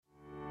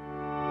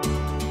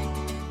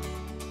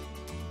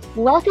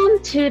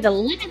Welcome to the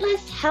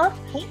Limitless Health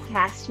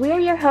Podcast. We are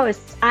your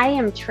hosts. I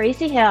am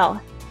Tracy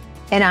Hill.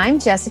 And I'm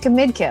Jessica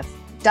Midkiff,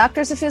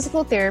 doctors of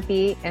physical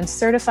therapy and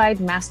certified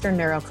master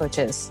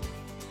neurocoaches.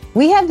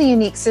 We have the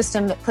unique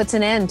system that puts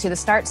an end to the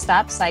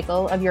start-stop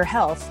cycle of your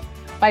health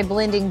by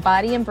blending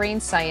body and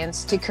brain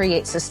science to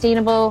create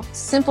sustainable,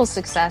 simple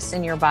success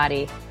in your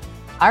body.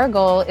 Our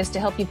goal is to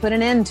help you put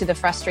an end to the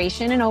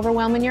frustration and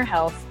overwhelm in your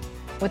health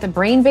with a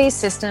brain-based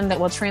system that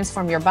will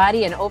transform your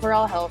body and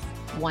overall health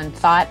one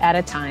thought at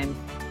a time.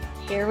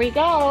 Here we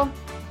go.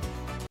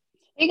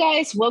 Hey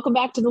guys, welcome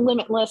back to the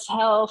Limitless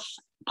Health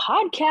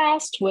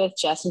Podcast with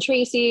Jess and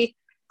Tracy.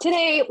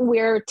 Today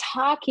we're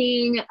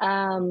talking,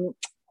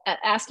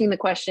 asking the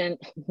question,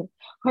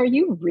 are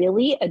you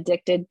really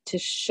addicted to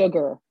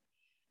sugar?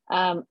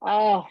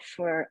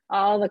 For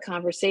all the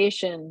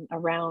conversation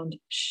around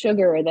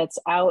sugar that's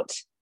out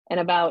and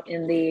about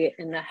in the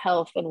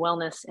health and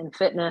wellness and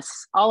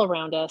fitness all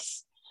around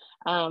us.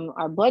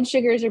 Our blood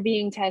sugars are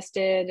being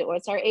tested.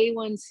 What's our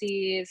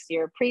A1Cs?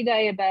 You're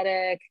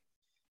pre-diabetic.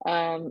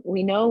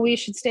 We know we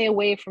should stay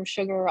away from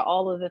sugar,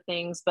 all of the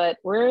things, but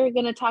we're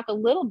going to talk a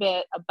little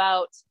bit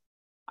about,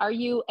 are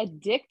you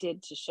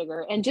addicted to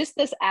sugar? And just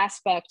this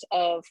aspect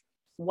of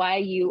why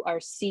you are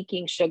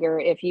seeking sugar,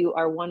 if you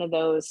are one of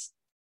those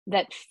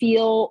that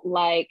feel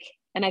like,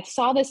 and I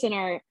saw this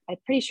I'm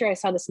pretty sure I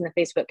saw this in the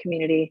Facebook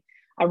community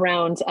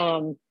around,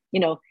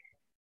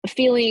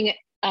 feeling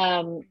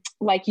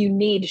like you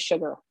need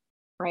sugar,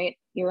 right?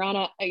 You're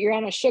on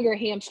a sugar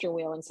hamster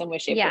wheel in some way,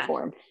 shape, or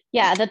form.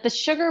 Yeah, that the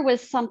sugar was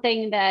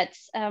something that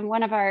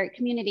one of our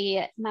community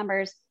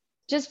members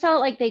just felt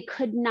like they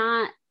could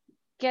not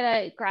get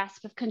a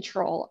grasp of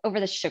control over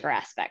the sugar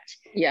aspect.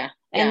 Yeah.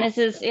 And this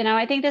is,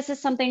 I think this is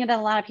something that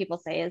a lot of people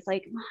say is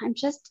like,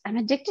 I'm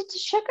addicted to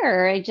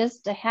sugar. I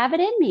have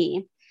it in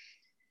me.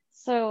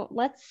 So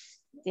let's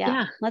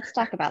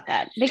talk about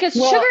that, because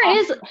sugar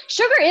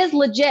is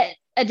legit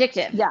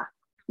addictive.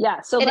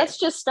 Yeah. So let's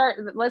just start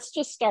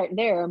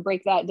there and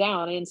break that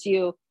down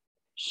into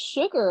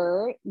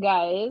sugar,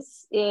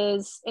 guys,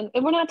 and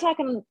we're not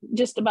talking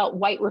just about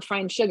white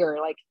refined sugar,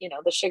 like,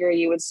 the sugar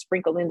you would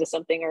sprinkle into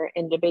something or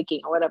into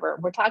baking or whatever.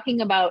 We're talking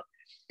about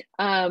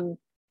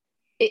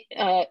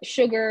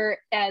sugar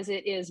as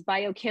it is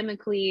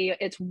biochemically.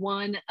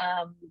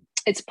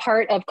 It's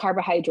part of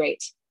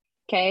carbohydrate.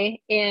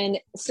 Okay. And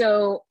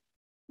so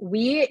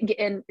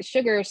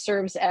sugar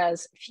serves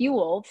as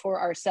fuel for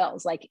our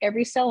cells. Like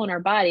every cell in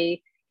our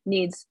body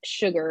needs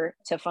sugar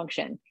to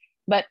function.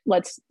 But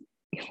let's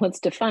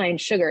define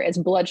sugar as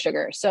blood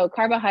sugar. So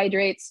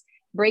carbohydrates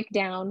break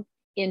down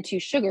into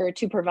sugar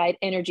to provide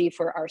energy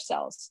for our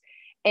cells.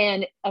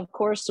 And of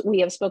course, we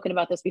have spoken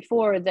about this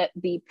before, that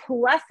the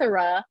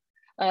plethora,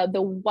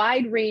 the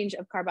wide range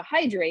of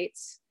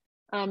carbohydrates,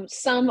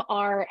 some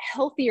are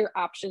healthier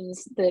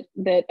options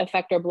that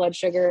affect our blood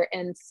sugar,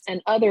 and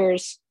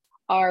others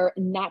are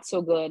not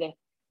so good,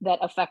 that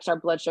affects our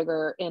blood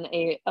sugar in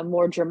a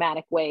more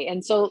dramatic way.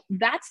 And so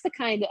that's the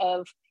kind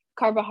of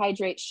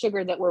carbohydrate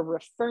sugar that we're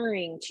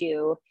referring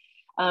to.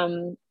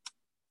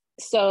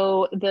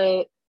 So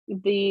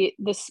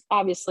this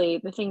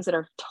obviously the things that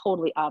are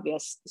totally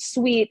obvious: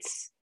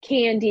 sweets,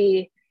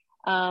 candy,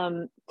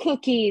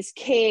 cookies,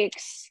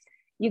 cakes.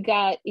 You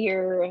got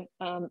your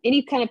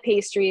any kind of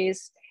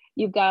pastries.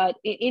 You've got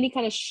any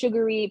kind of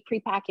sugary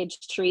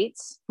prepackaged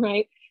treats,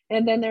 right?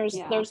 And then there's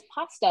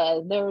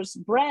pasta, there's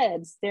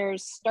breads,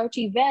 there's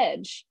starchy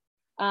veg,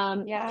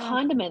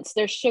 condiments.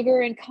 There's sugar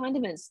in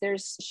condiments.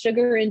 There's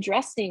sugar in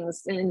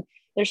dressings, and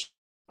there's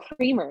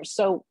creamers.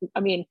 So, I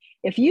mean,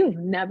 if you've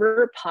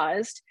never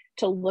paused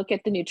to look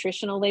at the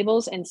nutritional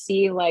labels and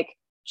see like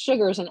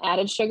sugars and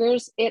added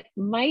sugars, it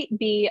might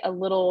be a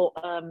little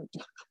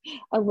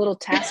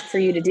task for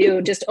you to do.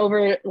 Just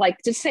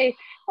say,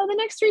 the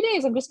next 3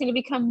 days, I'm just going to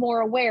become more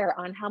aware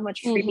on how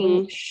much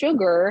freaking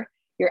sugar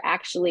you're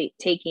actually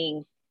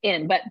taking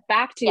in. But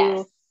back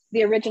to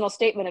the original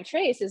statement of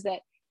Trace, is that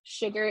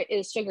sugar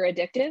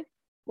addictive?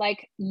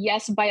 Like,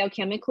 yes,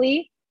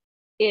 biochemically,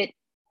 it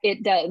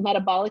does.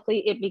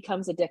 Metabolically, it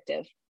becomes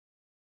addictive.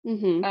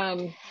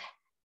 And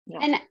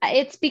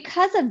it's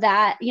because of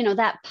that,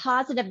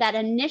 that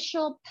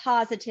initial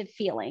positive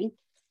feeling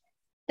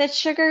that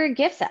sugar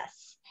gives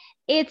us.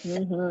 It's,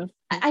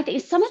 I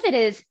think some of it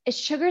is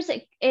sugars.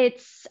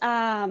 It's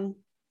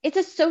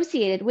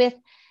associated with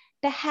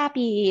the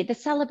happy, the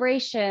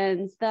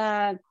celebrations,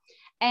 and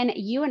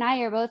you and I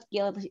are both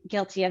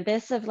guilty of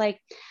this, of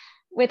like,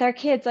 with our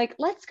kids, like,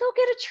 let's go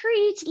get a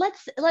treat.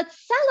 Let's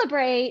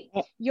celebrate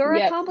your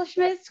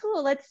accomplishment at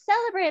school. Let's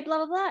celebrate, blah,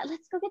 blah, blah.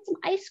 Let's go get some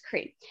ice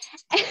cream.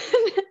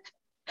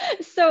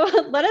 So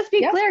let us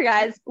be clear,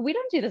 guys, we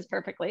don't do this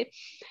perfectly.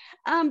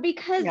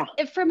 Because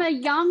from a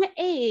young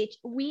age,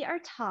 we are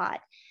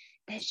taught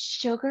that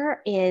sugar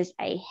is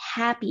a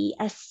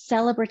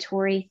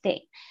celebratory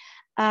thing.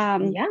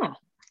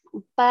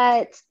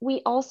 But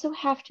we also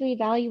have to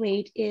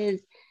evaluate,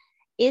 is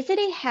it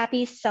a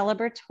happy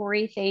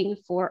celebratory thing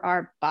for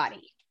our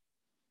body?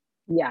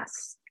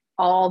 Yes,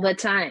 all the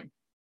time.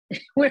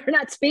 We're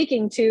not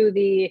speaking to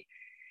the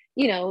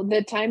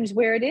the times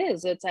where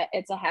it's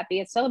a happy,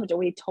 it's celebratory.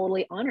 We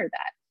totally honor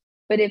that.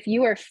 But if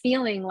you are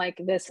feeling like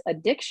this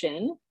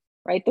addiction,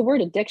 right? The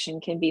word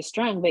addiction can be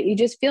strong, but you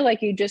just feel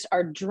like you just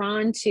are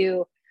drawn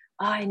to,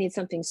 oh, I need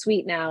something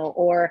sweet now,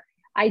 or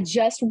I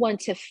just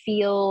want to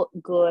feel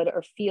good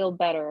or feel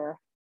better.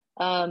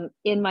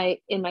 In my,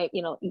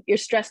 you're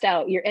stressed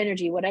out, your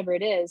energy, whatever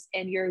it is,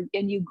 and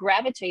you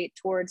gravitate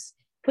towards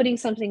putting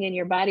something in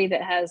your body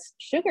that has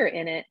sugar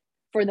in it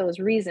for those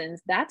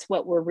reasons. That's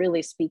what we're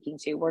really speaking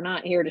to. We're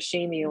not here to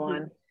shame you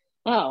on,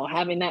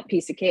 having that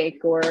piece of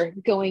cake or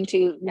going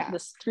to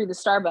through the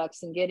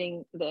Starbucks and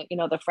getting the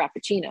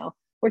Frappuccino.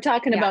 We're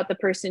talking about the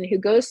person who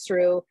goes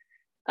through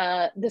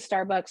the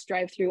Starbucks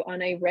drive-through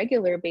on a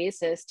regular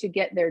basis to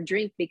get their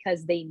drink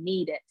because they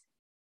need it.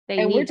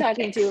 We're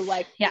talking to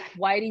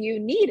why do you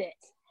need it?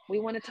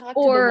 We want to talk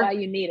to the why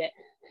you need it.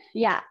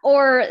 Yeah.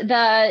 Or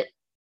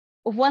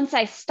once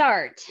I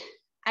start,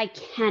 I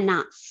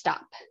cannot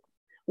stop.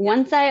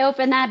 Once I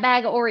open that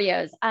bag of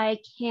Oreos, I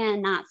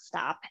cannot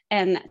stop.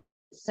 And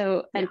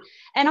so, and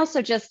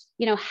also just,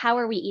 how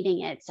are we eating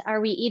it? Are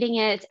we eating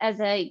it as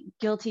a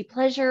guilty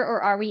pleasure,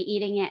 or are we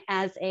eating it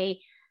as a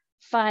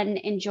fun,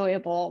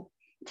 enjoyable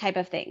type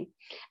of thing?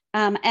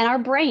 And our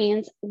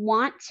brains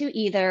want to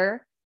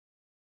either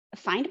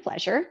find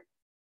pleasure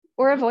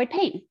or avoid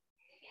pain.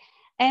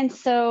 And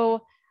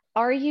so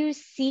are you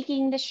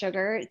seeking the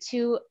sugar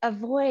to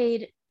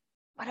avoid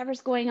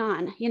whatever's going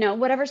on,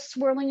 whatever's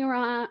swirling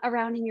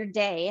around in your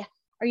day?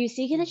 Are you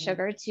seeking the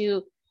sugar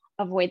to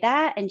avoid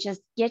that and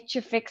just get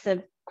your fix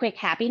of quick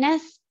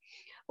happiness?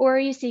 Or are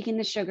you seeking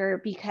the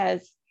sugar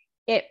because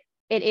it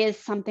is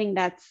something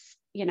that's,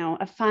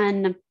 a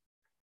fun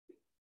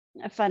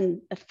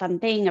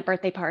thing, a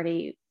birthday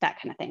party,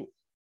 that kind of thing?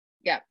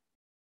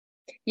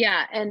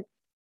 Yeah. And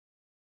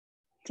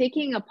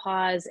taking a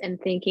pause and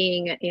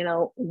thinking,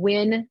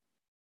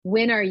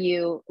 when are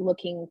you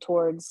looking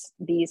towards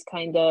these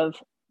kind of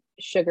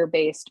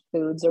sugar-based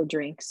foods or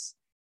drinks,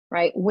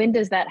 right? When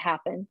does that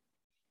happen?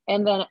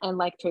 And then, and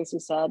like Tracy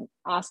said,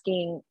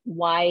 asking,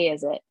 why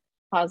is it?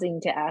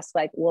 Pausing to ask,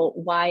 well,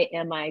 why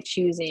am I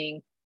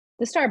choosing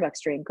the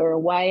Starbucks drink? Or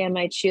why am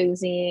I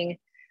choosing,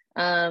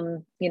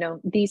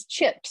 these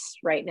chips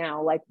right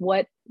now?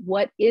 What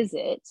is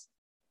it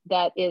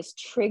that is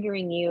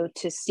triggering you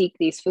to seek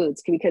these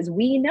foods? Because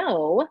we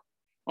know,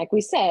 like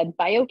we said,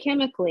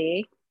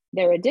 biochemically,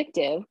 they're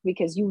addictive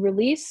because you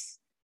release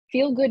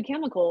feel good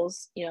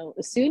chemicals,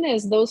 as soon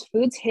as those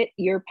foods hit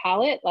your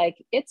palate,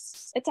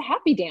 it's a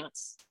happy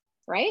dance,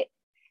 right?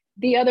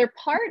 The other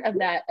part of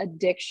that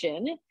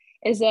addiction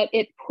is that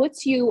it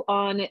puts you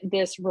on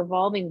this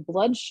revolving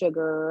blood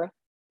sugar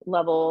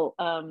level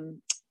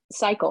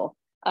cycle.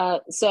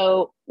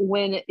 So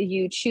when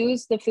you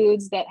choose the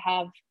foods that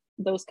have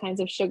those kinds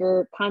of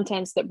sugar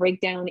contents that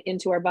break down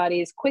into our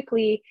bodies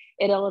quickly,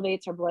 it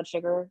elevates our blood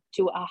sugar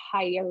to a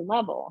higher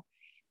level.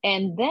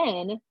 And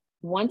then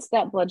once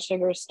that blood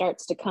sugar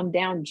starts to come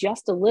down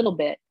just a little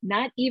bit,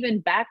 not even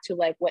back to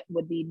what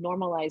would be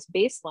normalized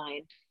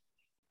baseline,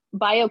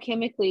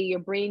 biochemically, your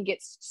brain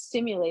gets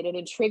stimulated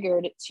and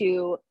triggered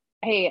to,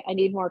 hey, I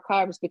need more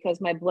carbs because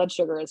my blood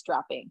sugar is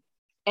dropping.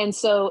 And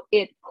so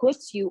it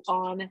puts you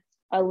on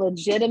a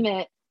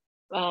legitimate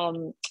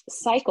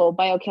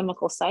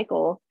biochemical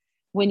cycle.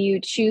 When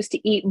you choose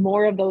to eat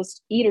more of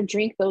those, eat or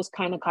drink those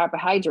kind of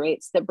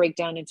carbohydrates that break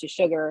down into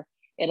sugar,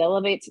 it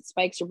elevates, it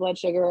spikes your blood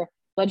sugar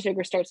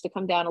starts to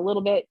come down a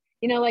little bit,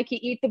 you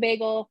eat the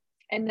bagel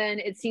and then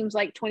it seems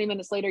like 20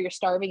 minutes later, you're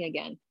starving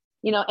again,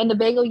 and the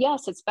bagel,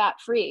 yes, it's fat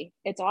free.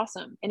 It's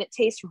awesome. And it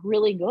tastes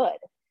really good.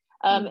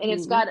 And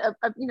it's got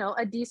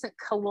a decent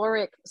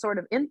caloric sort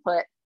of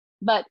input,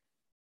 but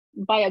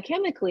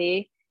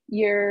biochemically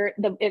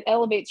it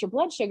elevates your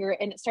blood sugar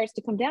and it starts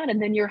to come down,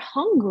 and then you're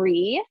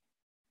hungry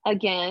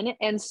again.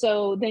 And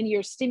so then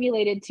you're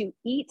stimulated to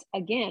eat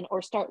again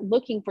or start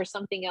looking for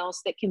something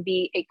else that can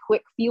be a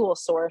quick fuel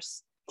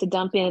source to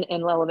dump in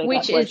and elevate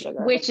that blood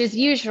sugar. Which is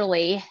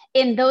usually,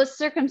 in those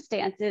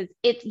circumstances,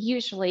 it's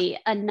usually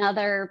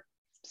another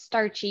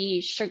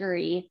starchy,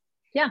 sugary,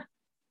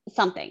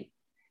 something.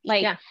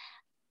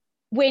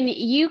 When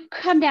you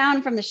come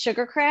down from the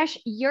sugar crash,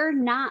 you're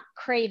not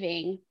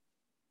craving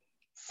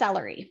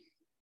celery.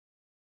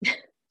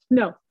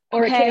 No.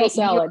 Or a kale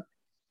salad.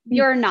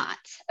 You're not.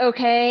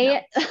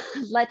 Okay. No.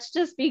 Let's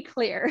just be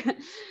clear.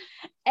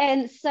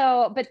 And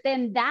so, but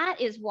then that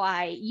is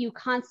why you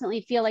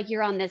constantly feel like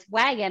you're on this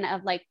wagon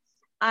of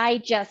I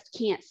just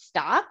can't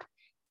stop,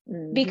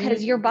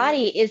 because your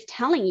body is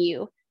telling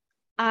you,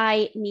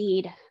 I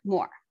need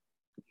more.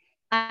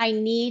 I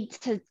need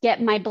to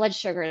get my blood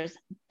sugars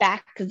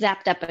back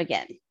zapped up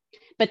again.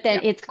 But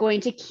then it's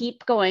going to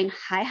keep going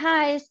high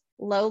highs,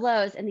 low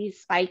lows, and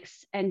these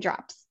spikes and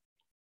drops.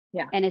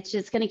 Yeah. And it's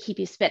just going to keep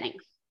you spinning.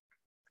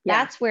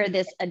 That's where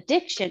this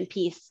addiction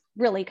piece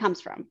really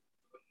comes from.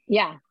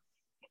 Yeah.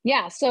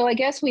 Yeah. So I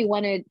guess we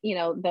wanted,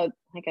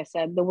 like I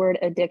said, the word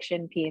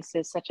addiction piece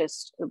is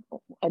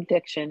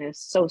addiction is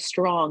so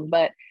strong,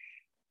 but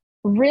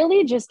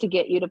really just to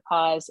get you to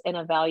pause and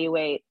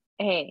evaluate,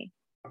 hey,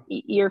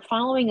 you're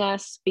following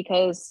us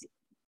because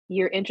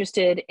you're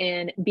interested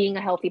in being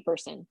a healthy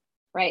person,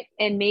 right?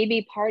 And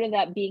maybe part of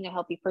that being a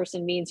healthy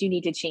person means you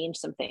need to change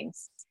some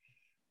things.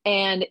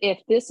 And if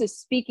this is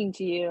speaking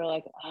to you, you're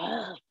like,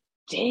 oh,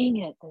 dang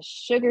it, the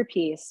sugar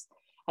piece,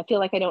 I feel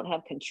like I don't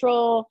have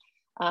control,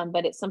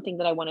 but it's something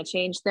that I want to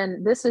change,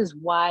 then this is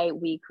why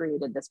we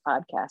created this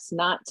podcast,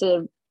 not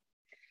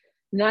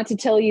to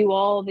tell you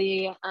all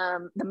the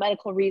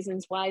medical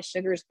reasons why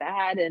sugar is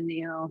bad and,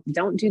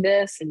 don't do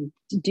this and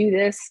do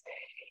this.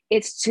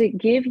 It's to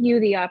give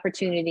you the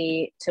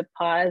opportunity to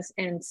pause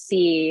and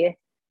see,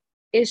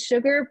 is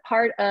sugar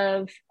part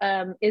of,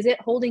 is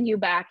it holding you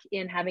back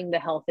in having the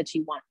health that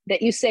you want,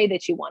 that you say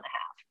that you want to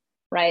have,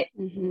 right?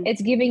 Mm-hmm.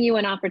 It's giving you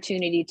an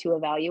opportunity to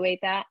evaluate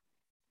that,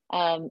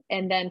 and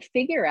then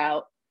figure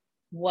out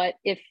what,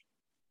 if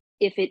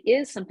it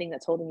is something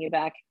that's holding you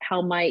back,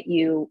 how might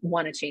you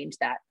want to change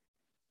that,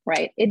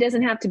 right? It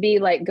doesn't have to be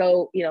like,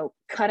 go,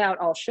 cut out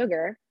all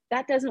sugar.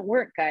 That doesn't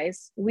work,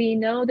 guys. We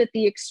know that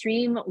the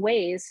extreme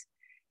ways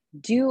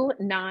do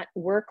not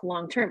work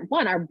long-term.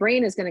 One, our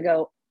brain is going to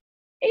go,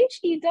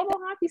 HE double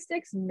hockey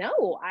sticks.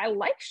 No, I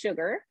like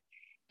sugar,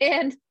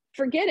 and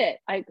forget it.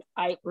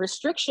 I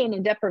restriction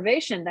and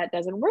deprivation, that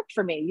doesn't work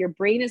for me. Your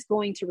brain is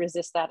going to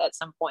resist that at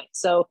some point.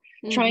 So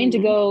trying to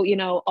go,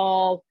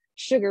 all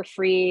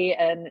sugar-free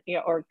and,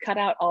 or cut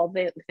out all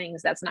the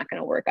things, that's not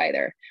going to work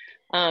either.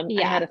 I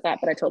had a thought,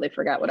 but I totally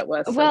forgot what it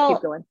was. So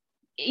keep going.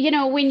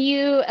 When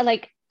you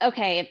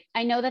okay,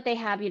 I know that they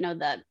have,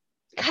 the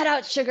cut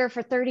out sugar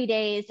for 30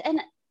 days, and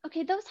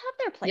okay, those have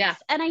their place. Yeah.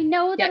 And I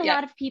know that a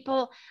lot of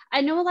people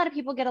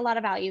get a lot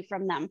of value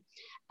from them.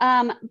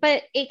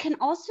 But it can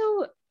also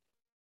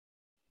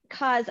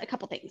cause a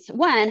couple things.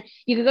 One,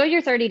 you could go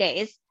your 30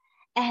 days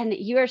and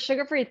you are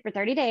sugar-free for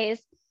 30 days.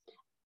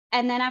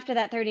 And then after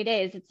that 30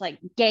 days, it's like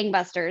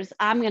gangbusters.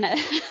 I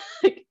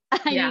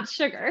need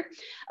sugar.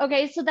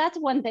 Okay. So that's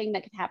one thing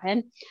that could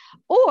happen.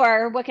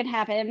 Or what can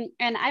happen,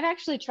 and I've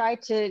actually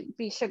tried to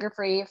be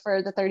sugar-free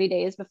for the 30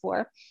 days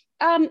before.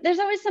 There's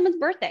always someone's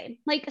birthday.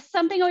 Like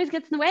something always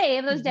gets in the way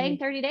of those dang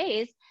 30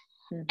 days.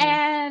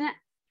 And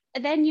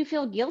then you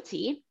feel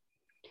guilty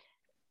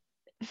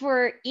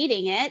for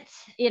eating it,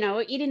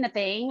 eating the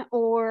thing,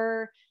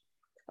 or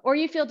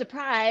you feel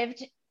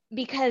deprived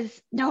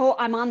because no,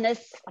 I'm on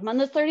this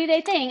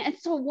 30-day thing. And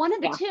so one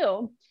of the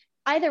two,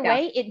 either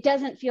way, it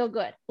doesn't feel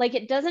good. Like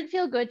it doesn't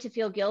feel good to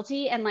feel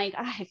guilty and like,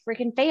 I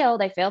freaking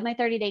failed. I failed my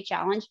 30-day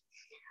challenge,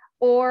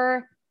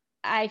 or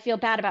I feel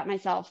bad about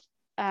myself.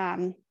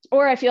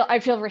 Or I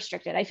feel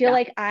restricted. I feel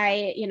like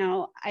I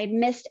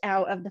missed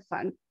out of the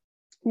fun.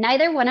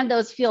 Neither one of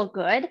those feel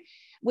good,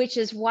 which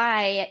is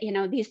why,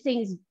 these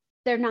things,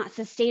 they're not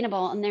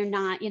sustainable, and they're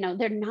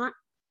not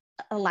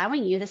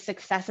allowing you the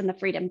success and the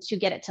freedom to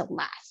get it to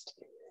last.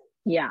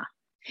 Yeah.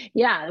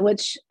 Yeah.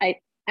 Which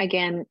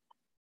again,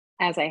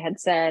 as I had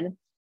said,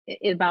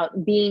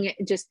 about being,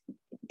 just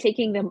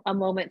taking a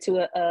moment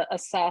to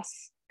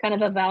assess, kind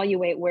of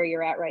evaluate where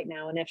you're at right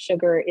now. And if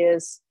sugar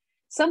is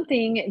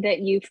something that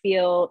you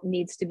feel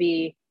needs to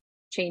be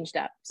changed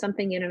up,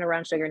 something in and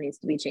around sugar needs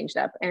to be changed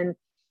up. And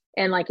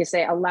like you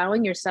say,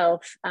 allowing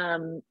yourself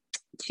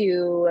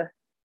to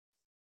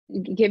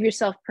give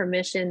yourself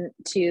permission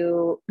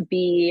to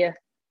be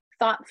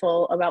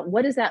thoughtful about,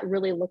 what does that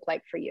really look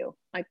like for you?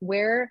 Like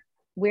where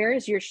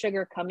is your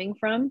sugar coming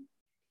from?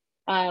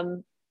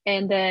 And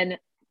then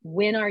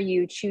when are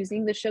you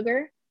choosing the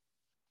sugar?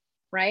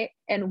 Right.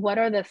 And what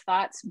are the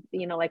thoughts,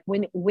 like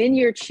when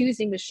you're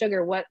choosing the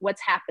sugar,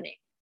 what's happening?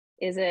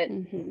 Is it,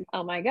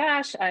 oh my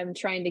gosh, I'm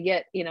trying to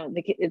get,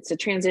 it's a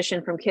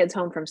transition from kids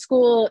home from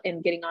school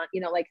and getting on,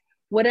 like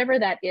whatever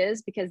that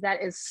is, because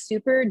that is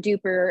super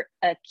duper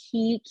a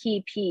key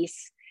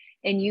piece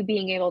in you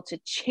being able to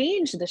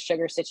change the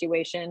sugar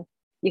situation.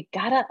 You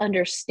got to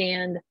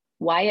understand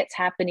why it's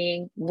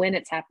happening, when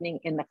it's happening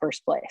in the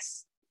first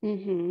place.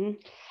 And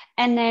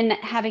then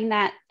having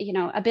that,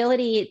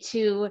 ability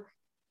to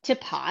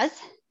pause.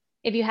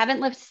 If you haven't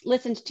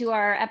listened to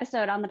our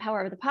episode on the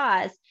power of the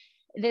pause,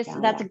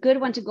 that's a good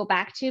one to go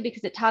back to,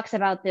 because it talks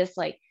about this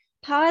like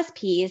pause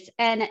piece,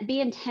 and be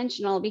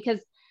intentional,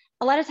 because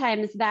a lot of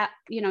times that,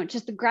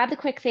 just grab the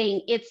quick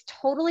thing, it's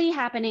totally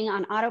happening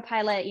on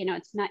autopilot.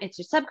 It's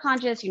your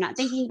subconscious, you're not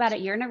thinking about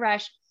it, you're in a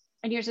rush,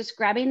 and you're just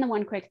grabbing the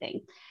one quick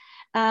thing.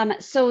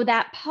 So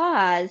that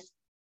pause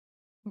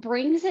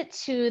brings it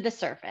to the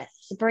surface,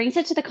 brings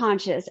it to the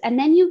conscious. And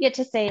then you get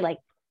to say, like,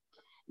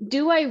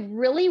 do I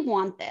really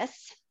want this?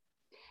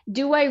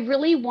 Do I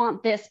really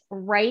want this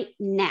right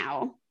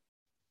now?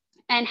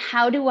 And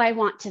how do I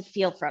want to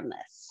feel from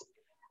this?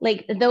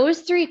 Like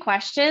those three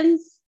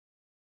questions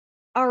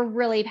are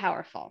really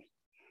powerful,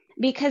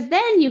 because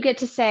then you get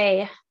to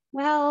say,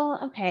 well,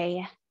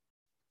 okay,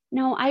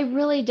 no, I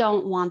really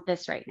don't want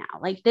this right now.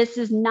 Like this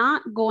is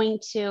not going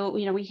to,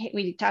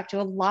 we talked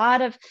to a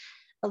lot of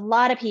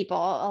people,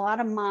 a lot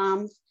of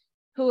moms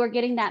who are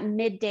getting that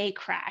midday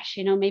crash.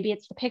 Maybe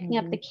it's the picking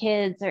up the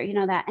kids, or,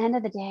 that end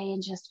of the day,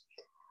 and just,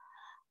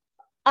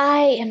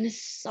 I am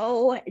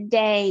so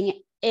dang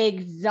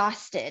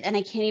exhausted and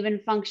I can't even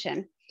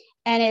function.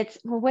 And it's,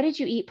 well, what did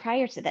you eat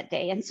prior to that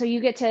day? And so you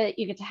get to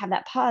have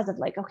that pause of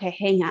like, okay,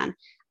 hang on.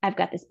 I've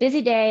got this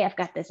busy day. I've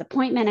got this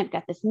appointment. I've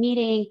got this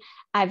meeting.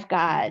 I've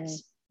got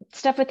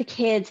stuff with the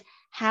kids.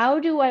 How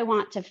do I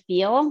want to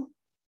feel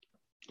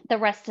the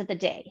rest of the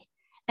day?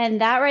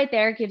 And that right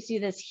there gives you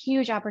this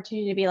huge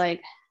opportunity to be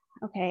like,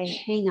 okay,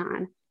 hang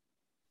on.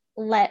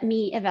 Let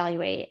me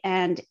evaluate.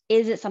 And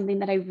is it something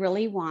that I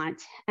really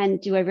want? And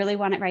do I really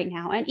want it right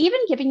now? And even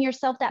giving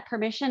yourself that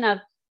permission of,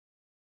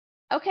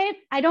 okay,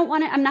 I don't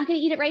want it. I'm not going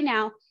to eat it right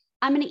now.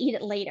 I'm going to eat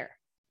it later.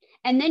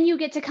 And then you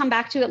get to come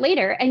back to it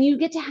later and you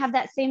get to have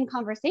that same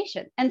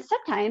conversation. And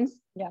sometimes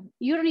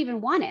you don't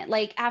even want it.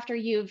 Like after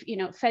you've,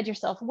 fed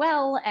yourself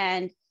well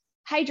and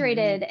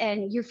hydrated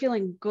and you're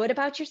feeling good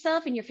about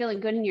yourself and you're feeling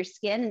good in your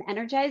skin and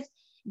energized,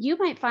 you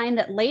might find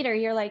that later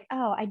you're like,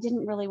 oh, I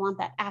didn't really want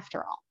that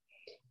after all.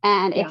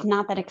 And it's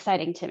not that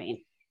exciting to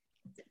me.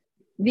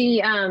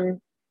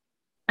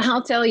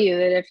 I'll tell you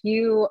that if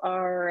you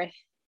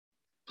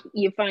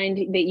find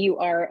that you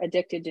are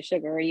addicted to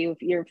sugar, or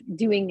you're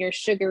doing your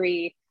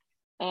sugary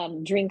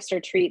drinks or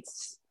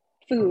treats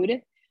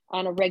food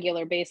on a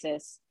regular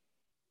basis,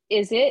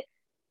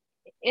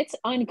 it's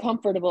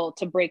uncomfortable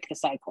to break the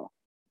cycle.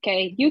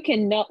 Okay. You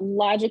can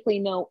logically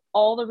know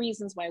all the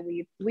reasons why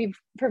we've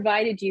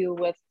provided you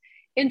with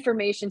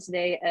information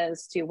today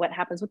as to what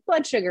happens with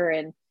blood sugar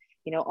and,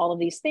 all of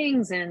these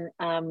things. And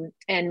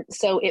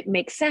so it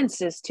makes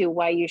sense as to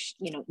why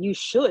you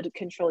should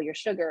control your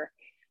sugar,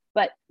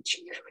 but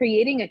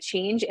creating a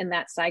change in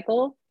that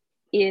cycle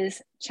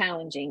is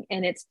challenging.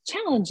 And it's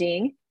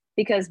challenging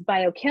because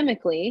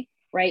biochemically,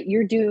 right,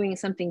 you're doing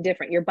something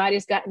different. Your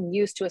body's gotten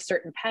used to a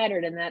certain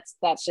pattern, and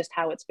that's just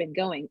how it's been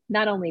going.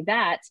 Not only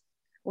that,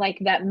 like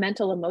that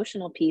mental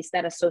emotional piece,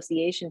 that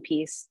association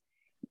piece,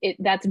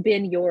 that's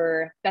been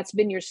your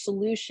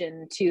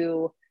solution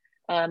to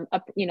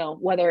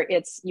whether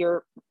it's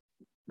you're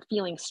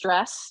feeling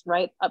stress,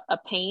 right, a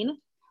pain,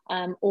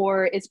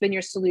 or it's been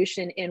your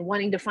solution in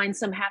wanting to find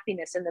some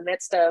happiness in the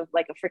midst of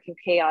like a freaking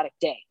chaotic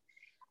day.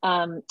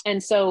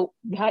 And so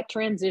that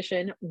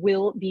transition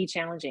will be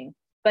challenging,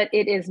 but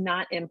it is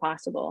not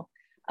impossible.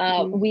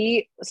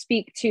 We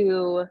speak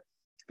to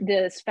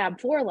this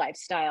Fab4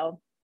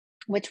 lifestyle,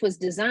 which was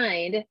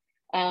designed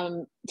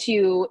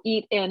to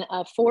eat in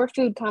a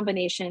 4-food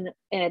combination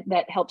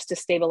that helps to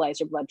stabilize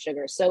your blood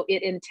sugar. So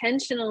it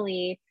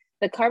intentionally,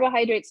 the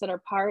carbohydrates that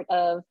are part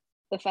of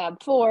the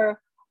Fab4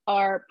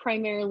 are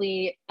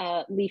primarily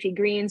leafy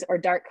greens or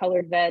dark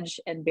colored veg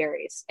and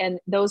berries. And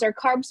those are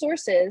carb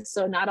sources.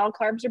 So not all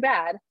carbs are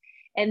bad.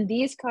 And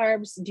these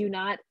carbs do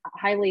not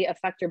highly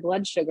affect your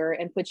blood sugar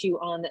and put you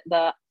on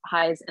the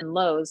highs and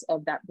lows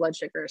of that blood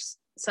sugar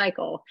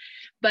cycle.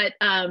 But,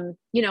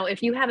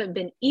 if you haven't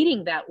been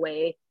eating that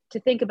way, to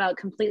think about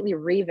completely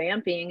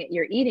revamping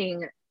your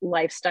eating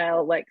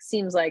lifestyle,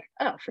 seems like,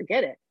 oh,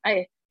 forget it.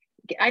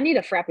 I need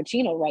a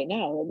Frappuccino right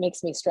now. It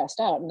makes me stressed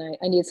out and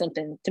I need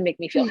something to make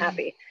me feel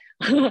happy.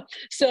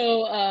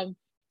 So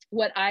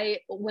when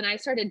I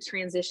started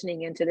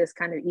transitioning into this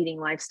kind of eating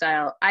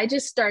lifestyle, I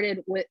just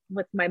started with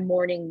my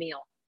morning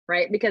meal,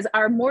 right? Because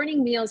our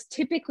morning meals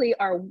typically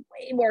are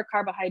way more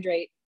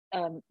carbohydrate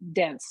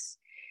dense.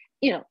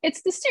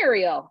 It's the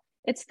cereal,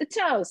 it's the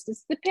toast,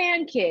 it's the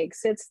pancakes,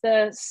 it's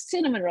the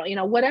cinnamon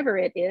roll, whatever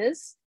it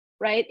is,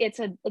 right? It's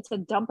a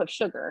dump of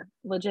sugar,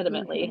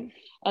 legitimately.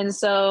 And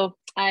so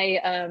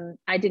I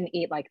didn't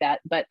eat like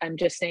that, but I'm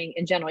just saying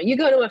in general, you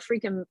go to a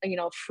freaking,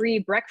 free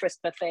breakfast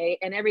buffet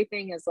and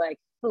everything is like,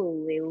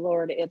 holy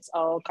Lord, it's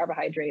all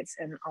carbohydrates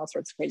and all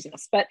sorts of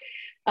craziness. But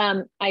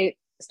I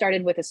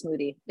started with a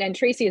smoothie, and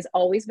Tracy has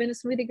always been a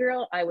smoothie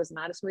girl. I was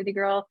not a smoothie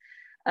girl.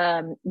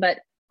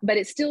 But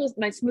it's still,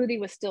 my smoothie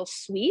was still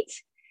sweet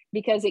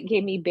because it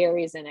gave me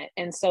berries in it.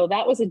 And so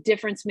that was a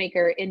difference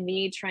maker in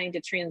me trying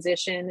to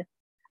transition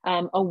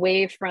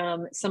away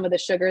from some of the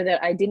sugar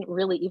that I didn't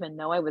really even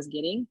know I was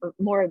getting,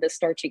 more of the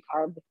starchy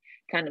carb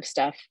kind of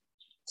stuff.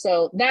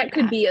 So that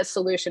could be a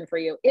solution for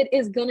you. It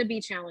is going to be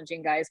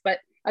challenging, guys. But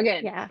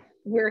again,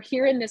 we're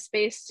here in this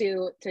space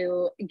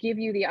to give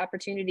you the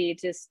opportunity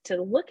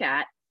to look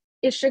at,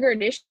 is sugar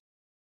an issue?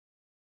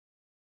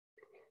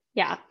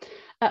 Yeah.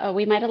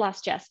 We might have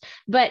lost Jess,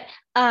 but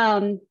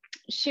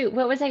shoot,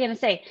 what was I going to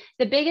say?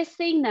 The biggest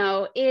thing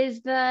though,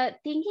 is the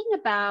thinking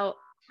about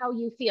how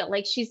you feel.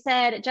 Like Jess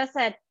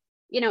said,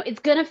 it's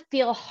going to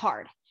feel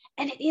hard,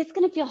 and it is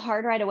going to feel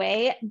hard right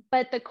away.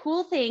 But the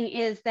cool thing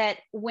is that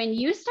when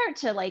you start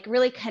to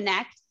really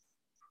connect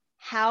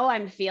how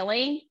I'm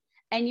feeling,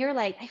 and you're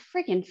like, I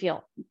freaking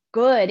feel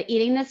good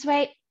eating this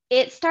way,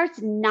 it starts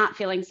not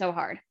feeling so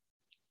hard.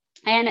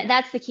 And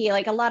that's the key.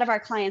 Like a lot of our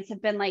clients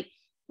have been like,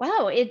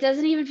 wow, it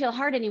doesn't even feel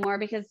hard anymore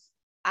because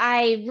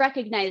I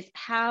recognize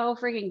how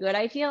freaking good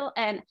I feel.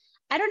 And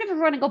I don't ever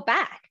want to go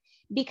back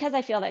because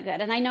I feel that good.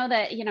 And I know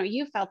that,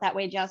 you felt that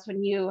way, Jess,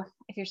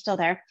 if you're still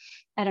there.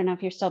 I don't know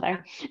if you're still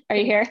there. Are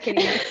you here?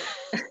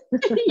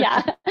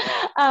 Yeah.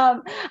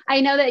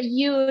 I know that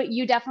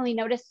you definitely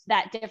noticed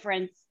that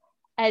difference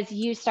as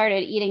you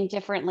started eating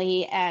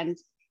differently and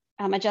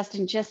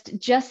adjusting just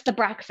the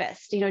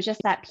breakfast,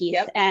 just that piece.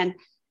 Yep.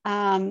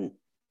 And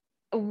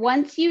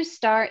once you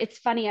start, it's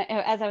funny,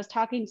 as I was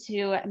talking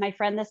to my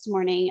friend this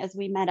morning, as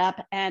we met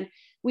up, and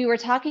we were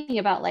talking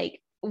about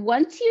like,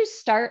 once you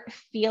start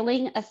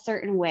feeling a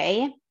certain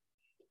way,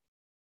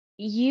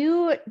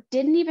 you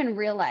didn't even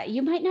realize,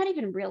 you might not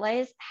even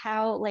realize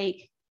how,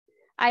 like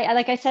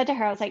I said to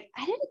her, I was like,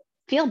 I didn't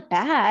feel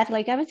bad.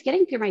 Like I was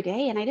getting through my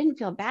day and I didn't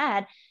feel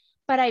bad.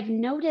 But I've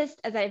noticed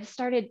as I've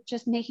started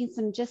just making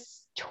some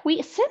just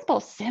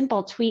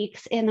simple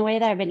tweaks in the way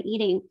that I've been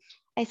eating,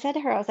 I said to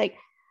her, I was like,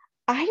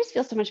 I just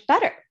feel so much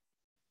better.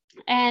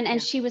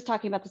 And she was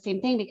talking about the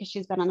same thing because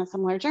she's been on a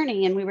similar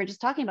journey. And we were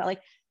just talking about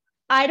like,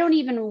 I don't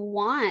even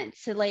want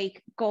to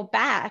like go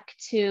back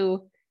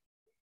to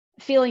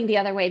feeling the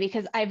other way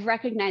because I've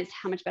recognized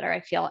how much better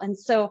I feel. And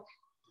so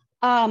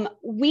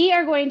we've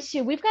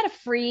got a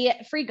free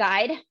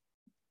guide.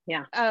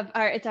 Yeah.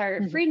 It's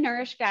our free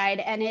Nourish guide.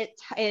 And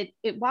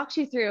it walks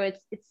you through,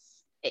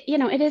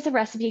 it is a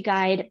recipe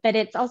guide, but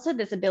it's also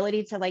this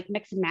ability to like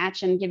mix and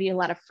match and give you a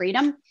lot of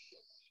freedom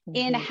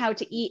in how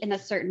to eat in a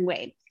certain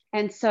way.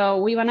 And so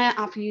we want to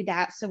offer you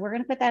that. So we're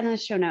going to put that in the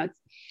show notes.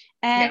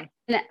 And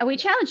we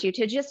challenge you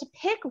to just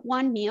pick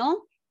one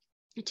meal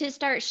to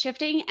start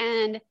shifting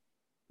and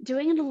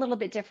doing it a little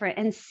bit different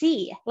and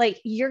see, like,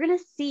 you're going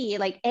to see,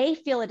 like,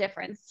 feel a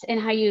difference in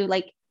how you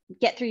like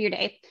get through your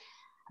day.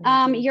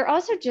 You're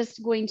also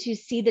just going to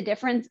see the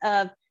difference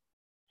of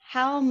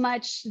how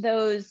much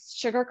those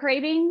sugar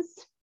cravings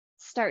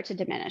start to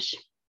diminish.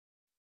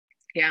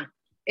 Yeah.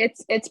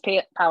 It's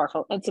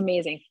powerful. It's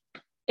amazing.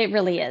 It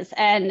really is.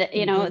 And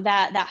you know,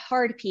 that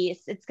hard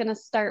piece, it's going to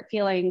start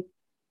feeling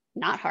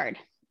not hard.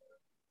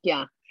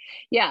 Yeah.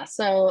 Yeah.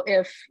 So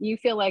if you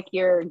feel like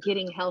you're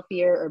getting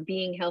healthier or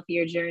being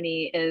healthier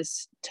journey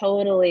is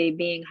totally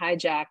being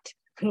hijacked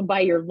by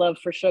your love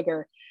for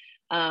sugar,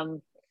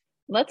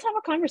 let's have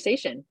a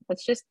conversation.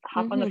 Let's just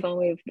hop on the phone.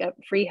 We've got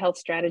free health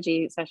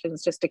strategy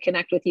sessions just to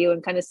connect with you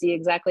and kind of see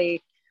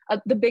exactly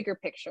the bigger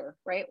picture,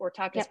 right? We're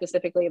talking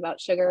specifically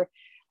about sugar.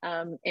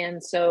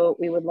 And so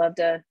we would love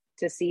to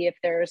see if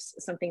there's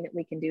something that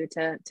we can do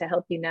to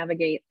help you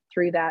navigate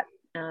through that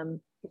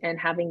and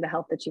having the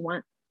health that you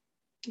want.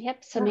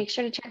 Yep. So make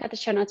sure to check out the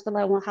show notes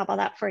below and we'll have all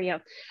that for you.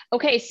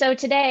 Okay. So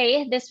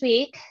this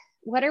week,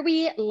 what are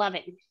we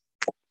loving?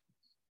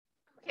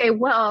 Okay.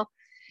 Well,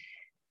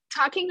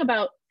 talking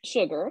about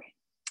sugar,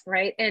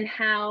 right? And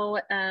how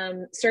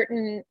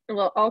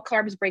all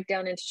carbs break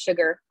down into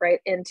sugar,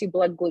 right? Into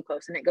blood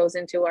glucose, and it goes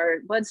into our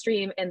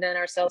bloodstream, and then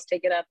our cells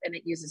take it up and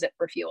it uses it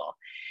for fuel.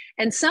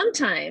 And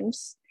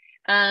sometimes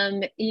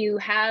you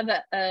have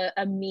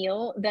a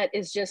meal that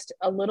is just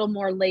a little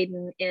more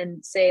laden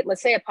in,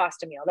 let's say a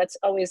pasta meal. That's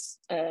always,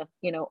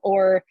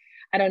 or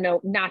I don't know,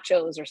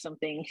 nachos or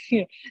something,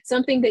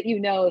 something that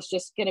is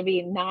just going to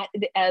be not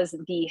as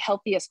the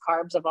healthiest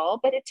carbs of all,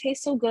 but it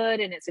tastes so good.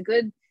 And it's a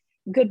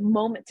good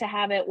moment to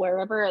have it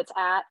wherever it's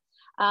at.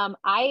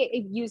 I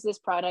use this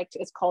product.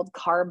 It's called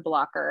Carb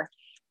Blocker.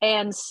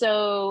 And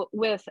so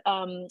with,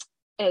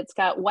 it's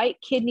got white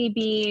kidney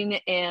bean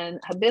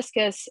and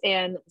hibiscus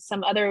and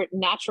some other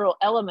natural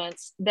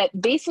elements that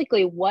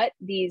basically what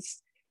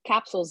these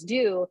capsules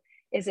do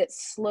is it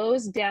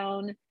slows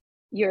down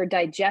your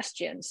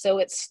digestion. So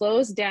it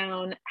slows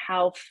down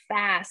how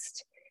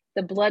fast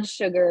the blood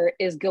sugar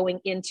is going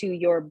into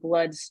your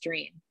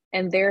bloodstream,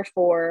 and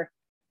therefore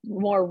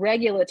more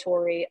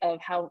regulatory of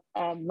how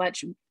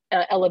much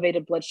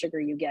elevated blood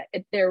sugar you get.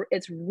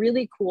 It's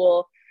really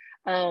cool.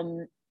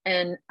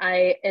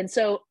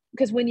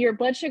 Because when your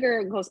blood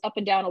sugar goes up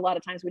and down, a lot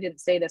of times, we didn't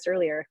say this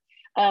earlier,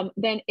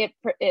 then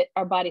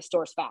our body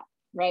stores fat,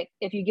 right?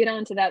 If you get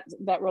onto that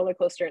roller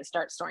coaster, it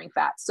starts storing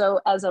fat. So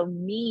as a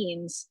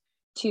means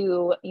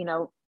to,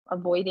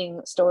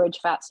 avoiding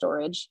fat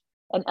storage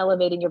and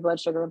elevating your blood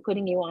sugar and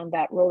putting you on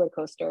that roller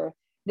coaster,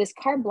 this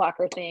Carb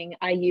Blocker thing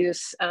I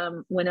use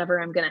whenever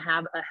I'm going to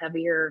have a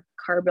heavier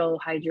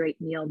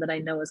carbohydrate meal that I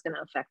know is going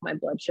to affect my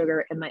blood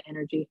sugar and my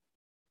energy.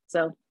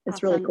 So it's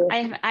awesome. Really cool.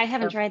 I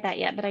haven't tried that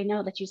yet, but I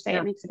know that you say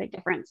it makes a big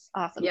difference.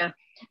 Awesome. Yeah.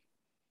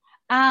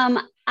 I'm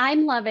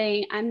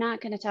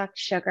not going to talk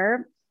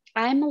sugar.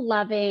 I'm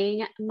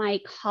loving my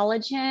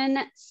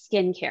collagen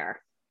skincare.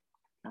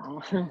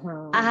 Oh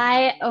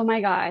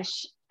my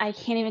gosh. I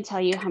can't even tell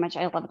you how much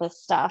I love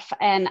this stuff.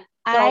 And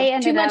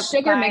too much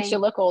sugar makes you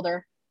look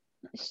older.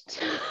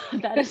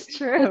 That is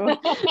true.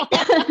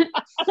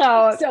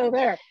 so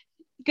there.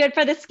 Good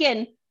for the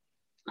skin.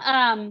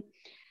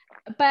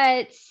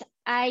 But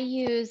I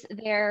use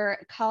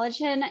their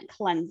collagen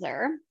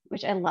cleanser,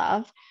 which I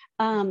love.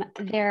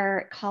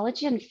 Their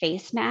collagen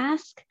face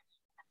mask.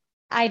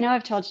 I know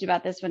I've told you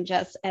about this one,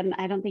 Jess, and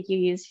I don't think you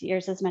use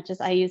yours as much as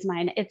I use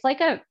mine. It's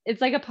like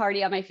a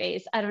party on my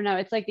face. I don't know.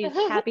 It's like these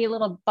happy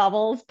little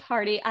bubbles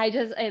party. I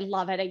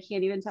love it. I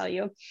can't even tell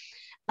you.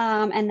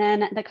 And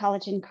then the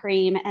collagen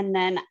cream. And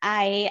then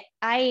I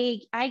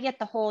get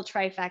the whole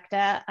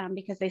trifecta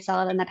because they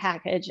sell it in the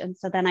package. And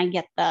so then I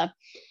get the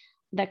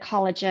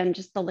collagen,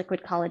 just the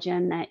liquid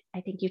collagen that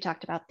I think you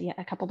talked about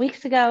a couple of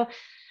weeks ago.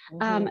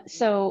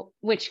 So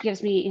which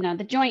gives me,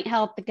 the joint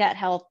health, the gut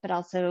health, but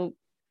also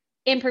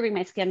improving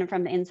my skin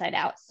from the inside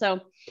out.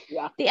 So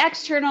the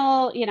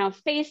external,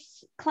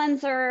 face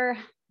cleanser,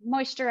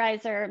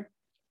 moisturizer,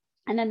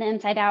 and then the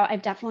inside out,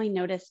 I've definitely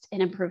noticed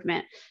an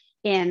improvement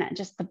in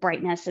just the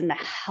brightness and the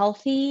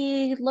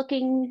healthy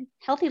lookingness.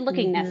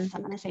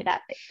 I'm going to say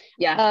that.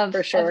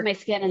 For sure. Of my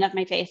skin and of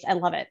my face. I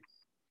love it.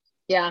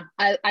 Yeah.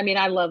 I mean,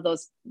 I love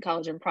those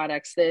collagen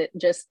products,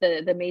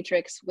 the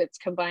matrix with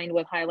combined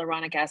with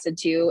hyaluronic acid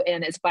too,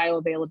 and its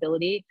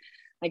bioavailability.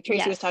 Like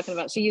Tracy was talking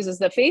about, she uses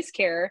the face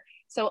care.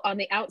 So on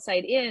the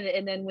outside in,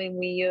 and then when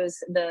we use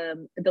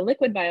the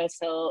liquid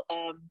BioCell,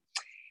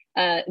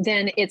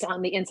 then it's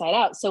on the inside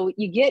out. So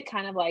you get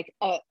kind of like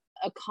a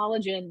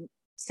collagen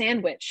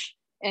sandwich.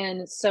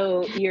 And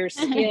so your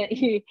skin,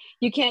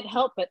 you can't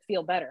help but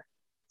feel better.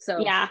 So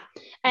yeah.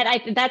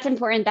 And that's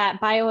important, that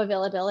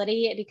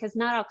bioavailability, because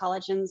not all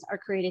collagens are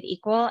created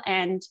equal,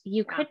 and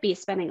you could be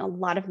spending a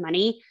lot of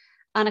money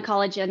on a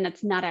collagen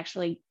that's not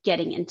actually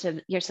getting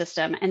into your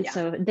system. And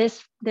so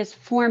this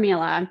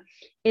formula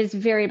is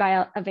very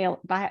bioavailable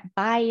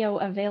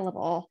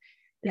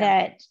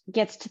that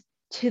gets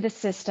to the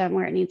system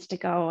where it needs to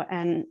go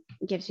and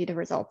gives you the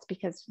results,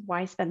 because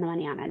why spend the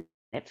money on it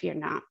if you're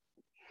not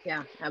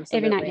absolutely,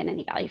 if you're not getting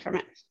any value from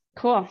it?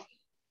 Cool.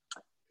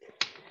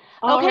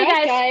 All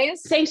right,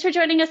 guys. Thanks for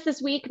joining us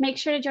this week. Make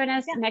sure to join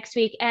us next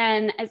week.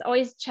 And as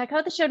always, check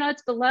out the show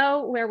notes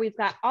below where we've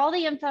got all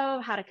the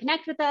info, how to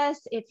connect with us.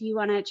 If you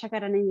want to check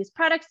out any of these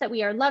products that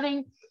we are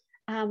loving,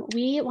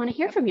 we want to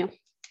hear from you.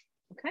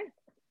 Okay.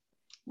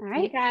 All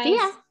right, guys. See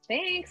ya.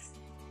 Thanks.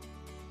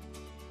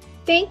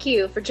 Thank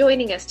you for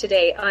joining us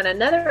today on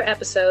another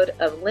episode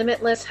of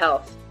Limitless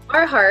Health.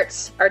 Our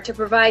hearts are to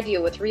provide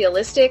you with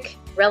realistic,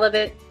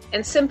 relevant,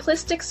 and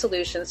simplistic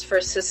solutions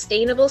for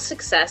sustainable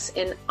success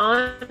in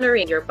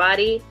honoring your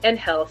body and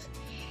health,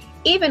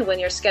 even when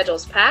your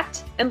schedule's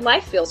packed and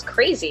life feels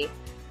crazy.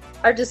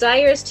 Our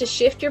desire is to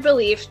shift your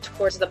belief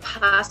towards the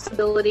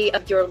possibility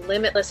of your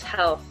limitless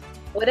health,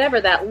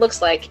 whatever that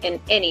looks like in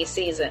any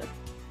season.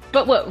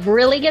 But what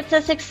really gets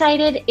us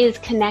excited is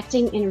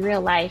connecting in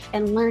real life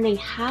and learning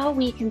how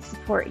we can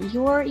support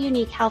your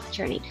unique health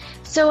journey.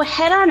 So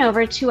head on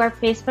over to our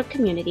Facebook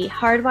community,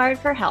 Hardwired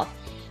for Health,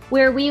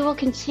 where we will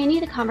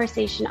continue the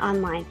conversation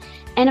online.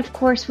 And of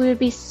course, we would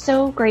be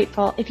so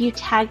grateful if you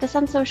tagged us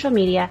on social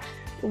media,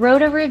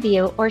 wrote a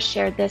review, or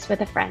shared this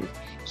with a friend.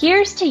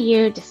 Here's to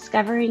you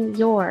discovering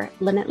your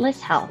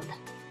limitless health.